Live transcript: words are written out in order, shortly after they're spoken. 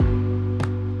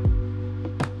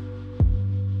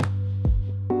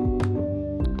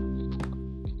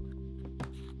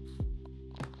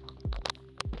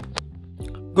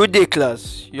Good day,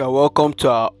 class. You are welcome to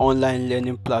our online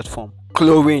learning platform.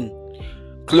 Chlorine.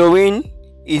 Chlorine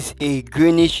is a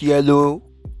greenish yellow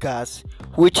gas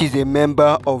which is a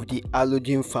member of the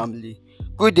halogen family.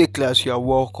 Good day, class. You are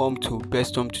welcome to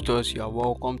Best Home Tutors. You are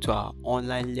welcome to our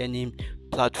online learning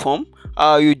platform.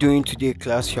 How are you doing today,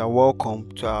 class? You are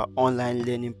welcome to our online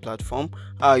learning platform.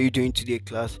 How are you doing today,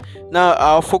 class? Now,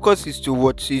 our focus is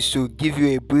to give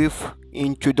you a brief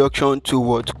introduction to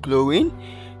what chlorine,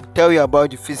 tell you about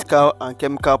the physical and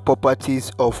chemical properties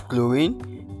of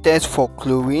chlorine, tests for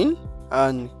chlorine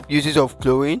and uses of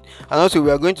chlorine, and also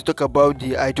we are going to talk about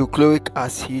the hydrochloric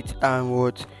acid and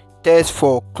what tests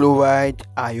for chloride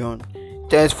ion.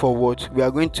 Test for what? We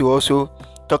are going to also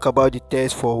talk about the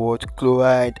test for what?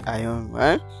 Chloride ion,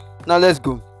 right? Now let's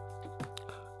go.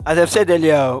 As I've said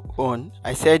earlier on,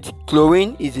 I said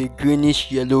chlorine is a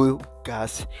greenish yellow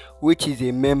gas which is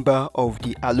a member of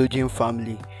the halogen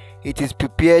family. It is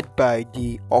prepared by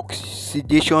the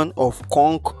oxidation of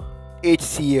conc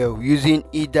HCl using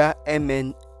either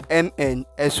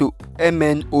MnO2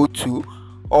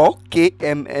 or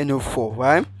KMnO4,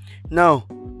 right? Now,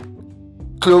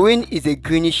 chlorine is a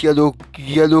greenish yellow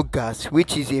gas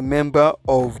which is a member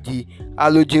of the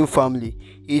halogen family.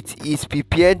 It is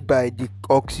prepared by the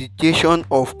oxidation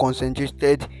of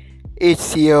concentrated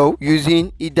HCl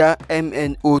using either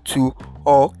MnO2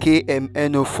 or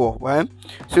KMnO4, right?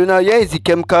 So now here is the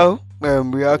chemical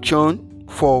reaction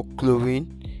for chlorine.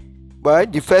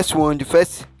 Right, the first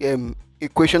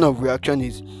equation of reaction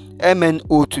is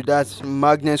MnO2, that's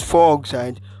manganese 4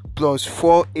 oxide plus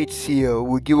 4HCl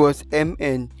will give us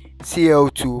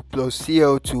MnCl2 plus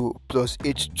Cl2 plus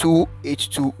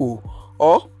H2H2O,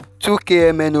 or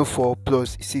 2KMnO4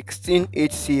 plus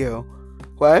 16HCl.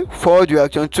 Right, for the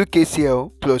reaction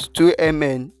 2KCl plus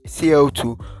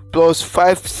 2MnCl2 plus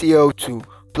 5Cl2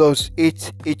 plus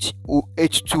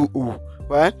 8H2O.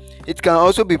 Right? It can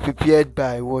also be prepared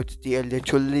by what? The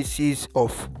electrolysis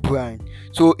of brine.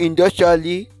 So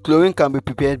industrially, chlorine can be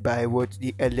prepared by what?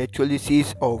 The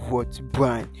electrolysis of what?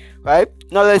 Brine. Right?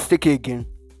 Now let's take it again.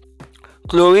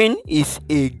 Chlorine is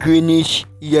a greenish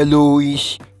yellow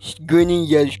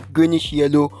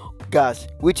gas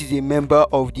which is a member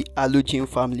of the halogen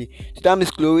family. So that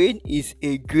means chlorine is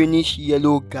a greenish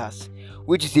yellow gas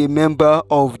which is a member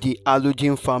of the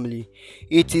halogen family.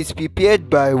 It is prepared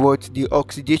by what? The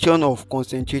oxidation of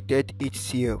concentrated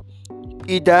HCl,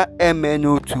 either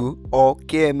MnO2 or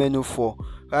KMnO4,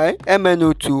 right?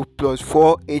 MnO2 plus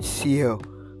 4HCl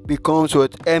becomes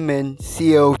what?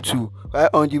 MnCl2, right?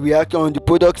 On the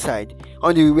product side,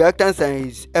 on the reactant side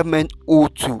is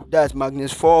MnO2, that's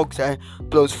manganese 4 oxide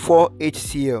plus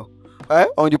 4HCl, right?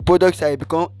 On the product side it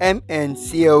becomes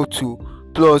MnCl2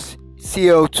 plus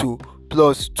Cl2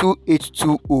 plus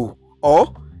 2H2O,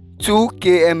 or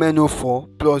 2KMnO4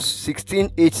 plus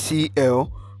 16HCl,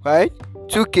 right?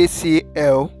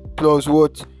 2KCl plus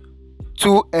what?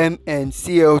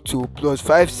 2MnCl2 plus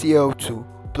 5Cl2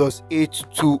 plus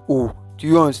H2O. Do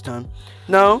you understand?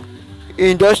 Now,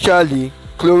 industrially,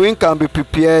 chlorine can be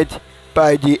prepared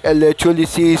by the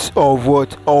electrolysis of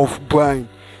what? Of brine.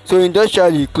 So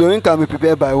industrially, chlorine can be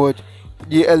prepared by what?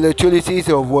 The electrolysis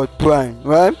of what? Brine,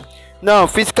 right? Now,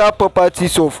 physical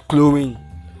properties of chlorine.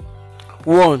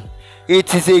 1.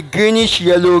 It is a greenish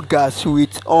yellow gas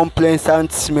with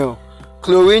unpleasant smell.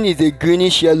 Chlorine is a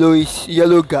greenish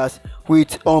yellow gas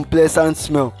with unpleasant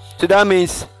smell. So that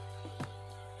means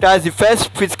that's the first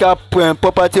physical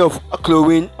property of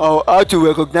chlorine, or how to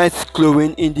recognize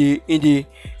chlorine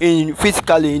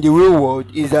physically in the real world,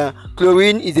 is that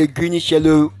chlorine is a greenish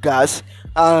yellow gas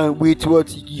with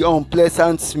what?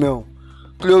 Unpleasant smell.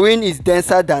 Chlorine is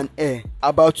denser than air,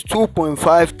 about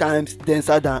 2.5 times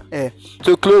denser than air.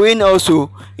 So chlorine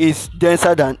also is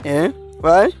denser than air,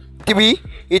 right? 3.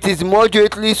 It is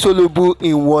moderately soluble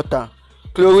in water.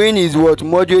 Chlorine is what?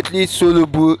 Moderately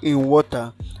soluble in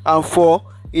water. And 4.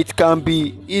 It can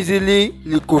be easily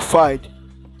liquefied.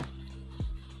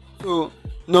 So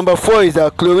number 4 is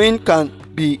that chlorine can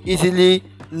be easily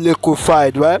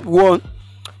liquefied, right? 1.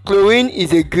 Chlorine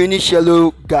is a greenish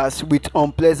yellow gas with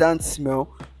unpleasant smell.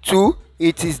 2.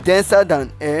 It is denser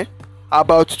than air,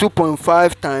 about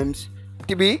 2.5 times.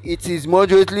 3. It is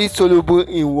moderately soluble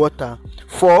in water.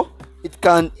 4. It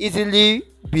can easily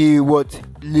be what?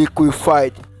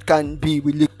 Liquefied. It can be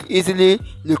easily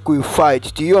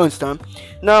liquefied. Do you understand?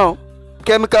 Now,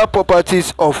 chemical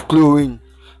properties of chlorine.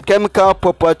 Chemical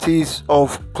properties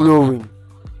of chlorine.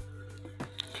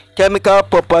 Chemical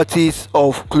properties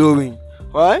of chlorine.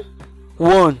 Right?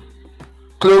 1.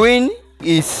 Chlorine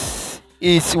is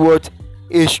what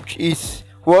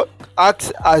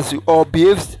acts as or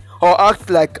behaves or acts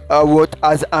like what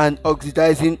as an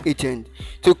oxidizing agent.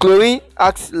 So chlorine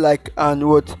acts like an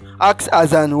what acts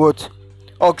as an what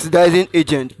oxidizing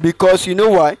agent, because you know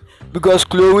why? Because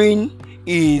chlorine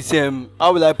is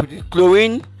how will I put it,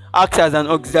 chlorine acts as an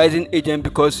oxidizing agent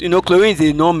because chlorine is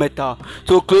a non-metal.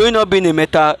 So chlorine not being a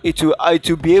metal, it will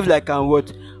behave like an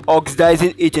what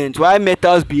oxidizing agent, while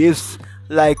metals behaves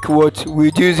like what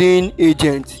reducing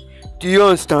agent. Do you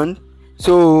understand?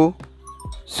 So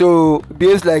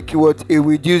behaves like what a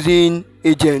reducing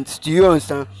agent. Do you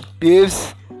understand?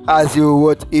 Behaves as a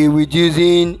what a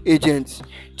reducing agent.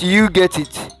 Do you get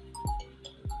it?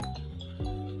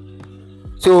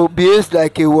 So behaves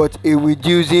like a what a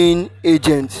reducing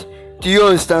agent. Do you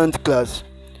understand, class?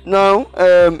 Now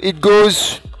it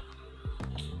goes.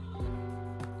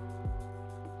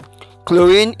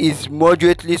 Chlorine is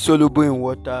moderately soluble in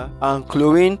water, and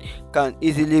chlorine can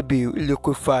easily be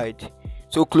liquefied.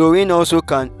 So chlorine also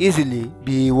can easily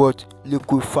be what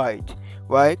liquefied.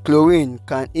 Right? Chlorine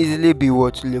can easily be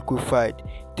what liquefied.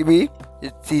 3.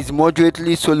 It is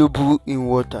moderately soluble in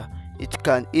water. It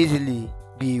can easily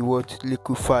be what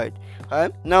liquefied.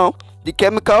 Right? Now the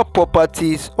chemical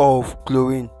properties of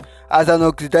chlorine as an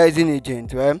oxidizing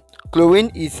agent. Right?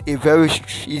 Chlorine is a very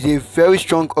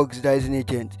strong oxidizing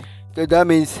agent. So that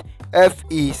means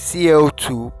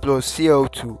FeCl2 plus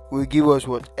Cl2 will give us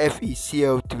what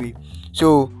FeCl3.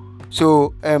 So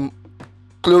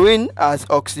chlorine has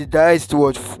oxidized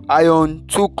what iron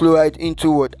 2 chloride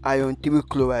into what iron 3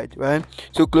 chloride, right?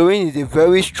 So chlorine is a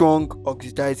very strong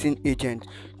oxidizing agent.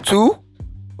 2,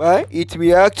 right? It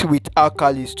reacts with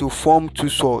alkalis to form 2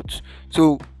 salts.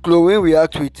 So chlorine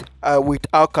reacts with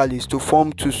alkalis to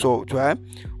form 2 salts, right?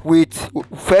 With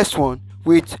first one,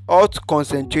 with hot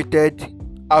concentrated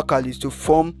alkalis to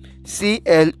form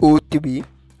ClO3,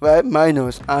 right,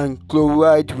 minus, and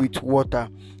chloride with water.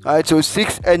 Alright, so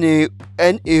 6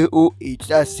 NaOH,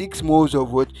 that's 6 moles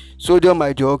of what sodium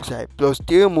hydroxide plus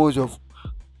 3 moles of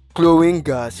chlorine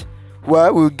gas,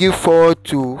 right, will give 4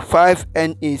 to 5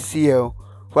 NaCl,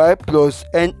 right, plus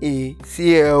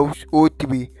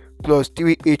NaClO3 plus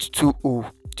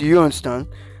 3H2O. Do you understand?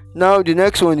 Now the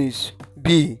next one is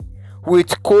B.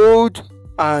 With cold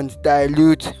and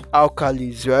dilute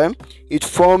alkalis, right, it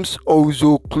forms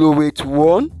orthochlorate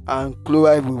 1 and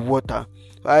chloride with water,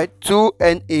 right, 2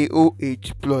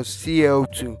 NaOH plus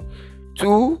Cl2.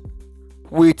 2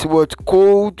 with what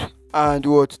cold and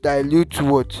what dilute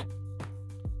what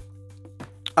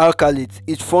alkalis,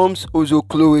 it forms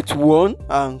orthochlorate 1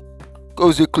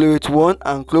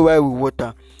 and chloride with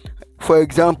water. For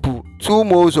example, 2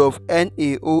 moles of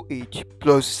NaOH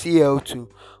plus Cl2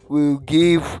 will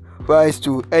give rise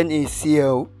to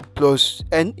NaCl plus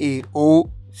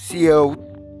NaOCl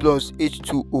plus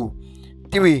H2O.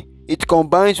 3. It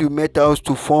combines with metals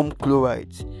to form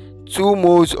chlorides. 2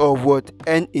 moles of what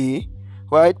Na,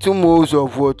 right? 2 moles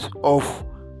of what of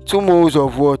 2 moles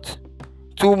of what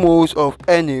 2 moles of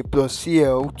Na plus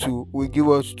Cl2 will give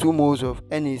us 2 moles of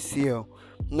NaCl.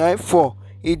 4.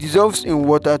 It dissolves in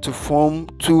water to form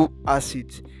 2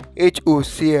 acids,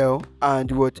 HOCl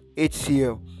and what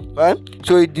HCl, right?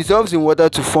 So it dissolves in water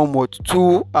to form what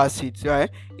 2 acids,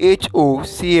 right?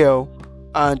 HOCl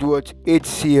and what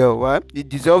HCl, right? It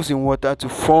dissolves in water to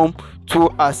form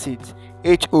 2 acids,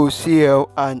 HOCl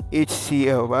and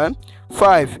HCl, right?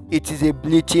 5. It is a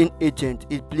bleaching agent.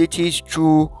 It bleaches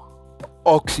through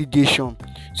oxidation.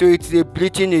 So it's a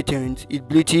bleaching agent. It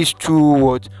bleaches through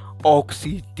what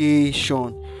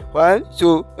oxidation, right?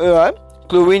 So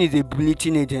chlorine is a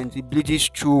bleaching agent. It bleaches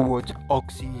through what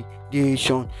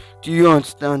oxidation. Do you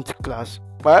understand, class?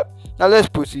 Right, now let's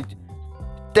proceed.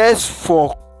 Test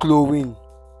for chlorine.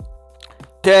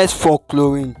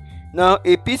 Now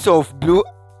a piece of blue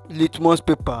litmus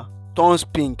paper turns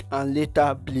pink and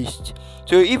later bleached.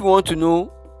 So if you want to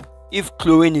know if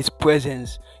chlorine is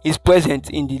present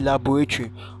in the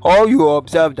laboratory, or you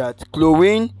observe that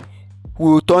chlorine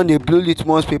will turn a blue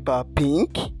litmus paper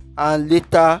pink and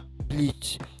later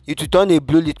bleach. It will turn a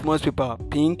blue litmus paper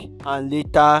pink and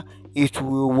later it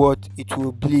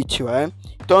will bleach, right?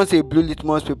 It turns a blue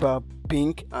litmus paper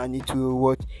pink and it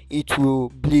will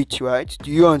bleach, right?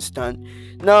 Do you understand?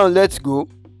 Now let's go.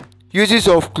 Uses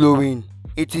of chlorine.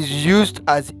 It is used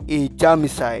as a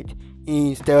germicide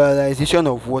in sterilization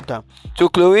of water. So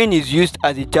chlorine is used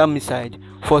as a germicide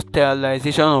for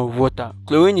sterilization of water.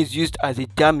 Chlorine is used as a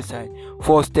germicide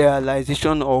for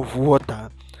sterilization of water,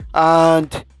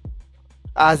 and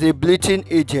as a bleaching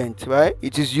agent, right?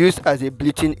 It is used as a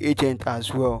bleaching agent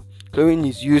as well. Chlorine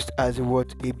is used as a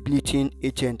bleaching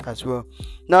agent as well.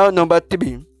 Now number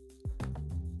 3,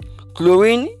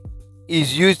 chlorine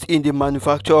is used in the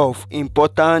manufacture of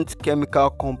important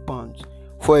chemical compounds.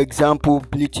 for example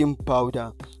bleaching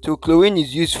powder. So chlorine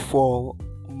is used for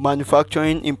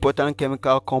manufacturing important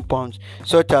chemical compounds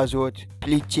such as what?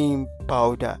 Bleaching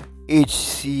powder,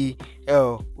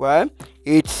 HCl, right?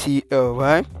 HCl,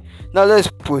 right? Now let's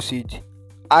proceed.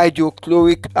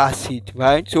 Hydrochloric acid,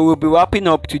 right? So we'll be wrapping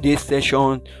up today's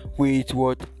session with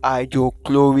what?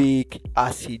 Hydrochloric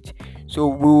acid. So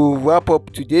we will wrap up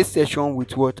today's session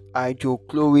with what?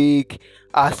 Hydrochloric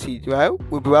acid, right?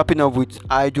 We'll be wrapping up with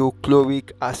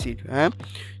hydrochloric acid, right?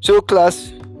 So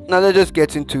class, now let's just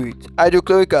get into it.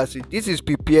 Hydrochloric acid, this is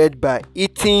prepared by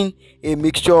heating a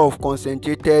mixture of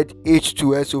concentrated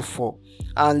H2SO4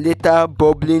 and later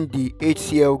bubbling the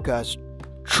HCl gas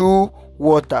through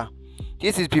water.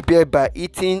 This is prepared by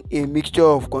heating a mixture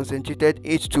of concentrated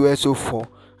H2SO4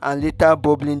 and later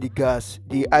bubbling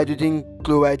the hydrogen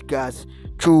chloride gas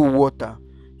through water.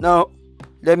 Now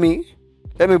let me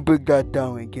break that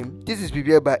down again. This is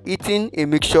prepared by heating a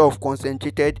mixture of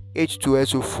concentrated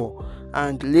H2SO4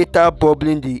 and later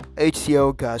bubbling the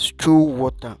HCl gas through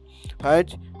water,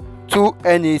 right? 2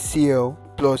 NaCl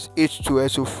plus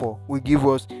H2SO4 will give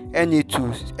us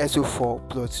Na2SO4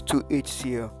 plus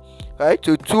 2HCl, right?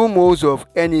 So 2 moles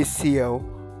of NaCl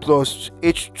plus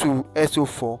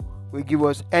H2SO4 will give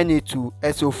us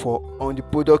Na2SO4 on the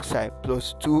product side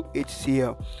plus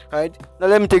 2HCl, right? Now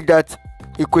let me take that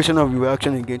equation of the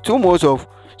reaction again. 2 moles of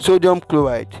sodium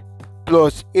chloride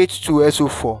plus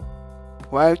H2SO4,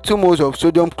 right? 2 moles of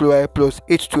sodium chloride plus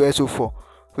H2SO4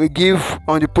 will give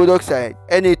on the product side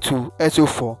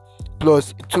Na2SO4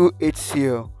 plus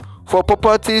 2HCl. For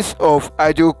properties of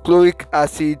hydrochloric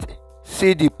acid,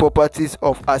 see the properties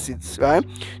of acids, right?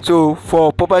 So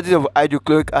for properties of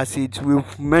hydrochloric acid,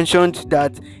 we've mentioned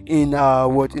that in our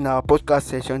podcast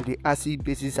session, the acid,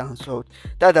 bases and salt,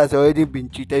 that has already been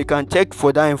treated. You can check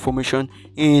for that information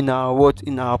in our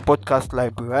podcast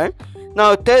library, right?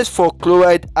 Now test for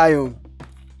chloride ion.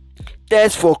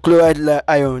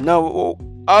 Now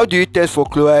how do you test for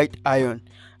chloride ion?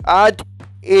 Add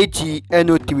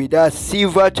AgNO3, that's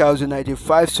silver triazonide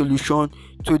solution,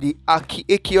 to the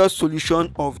aqueous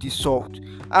solution of the salt.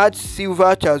 Add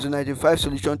silver triazonide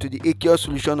solution to the aqueous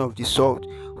solution of the salt,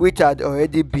 which had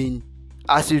already been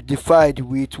acidified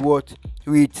with what?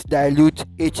 With dilute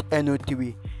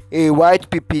HNO3. A white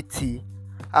PPT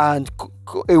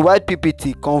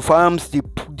confirms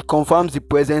the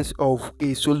presence of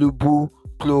a soluble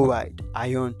chloride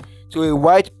ion. So a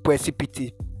white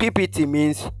precipitate, PPT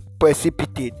means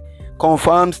precipitate,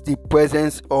 confirms the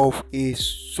presence of a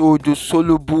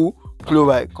soluble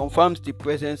chloride. Confirms the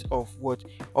presence of what?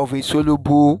 Of a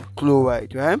soluble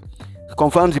chloride, right?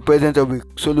 Confirms the presence of a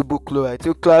soluble chloride.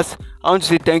 So class, I want to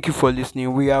say thank you for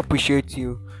listening. We appreciate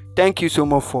you. Thank you so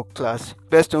much for class.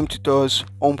 Best home tutors,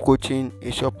 home coaching,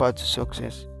 a short path to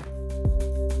success.